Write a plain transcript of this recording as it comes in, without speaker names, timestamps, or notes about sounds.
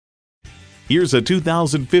Here's a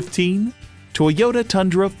 2015 Toyota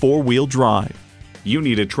Tundra 4-wheel drive. You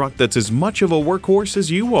need a truck that's as much of a workhorse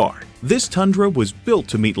as you are. This Tundra was built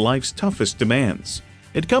to meet life's toughest demands.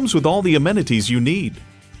 It comes with all the amenities you need: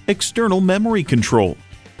 external memory control,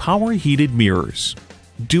 power heated mirrors,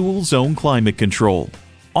 dual zone climate control,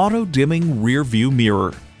 auto dimming rear view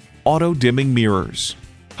mirror, auto dimming mirrors,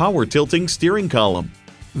 power tilting steering column,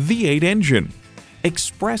 V8 engine,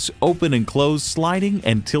 express open and close sliding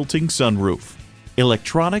and tilting sunroof,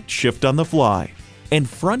 electronic shift on the fly, and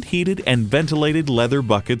front heated and ventilated leather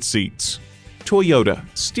bucket seats. Toyota,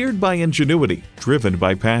 steered by ingenuity, driven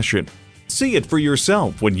by passion. See it for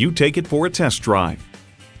yourself when you take it for a test drive.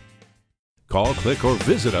 Call, click, or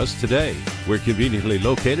visit us today. We're conveniently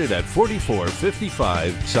located at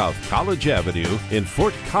 4455 South College Avenue in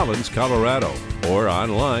Fort Collins, Colorado, or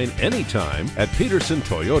online anytime at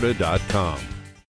pedersentoyota.com.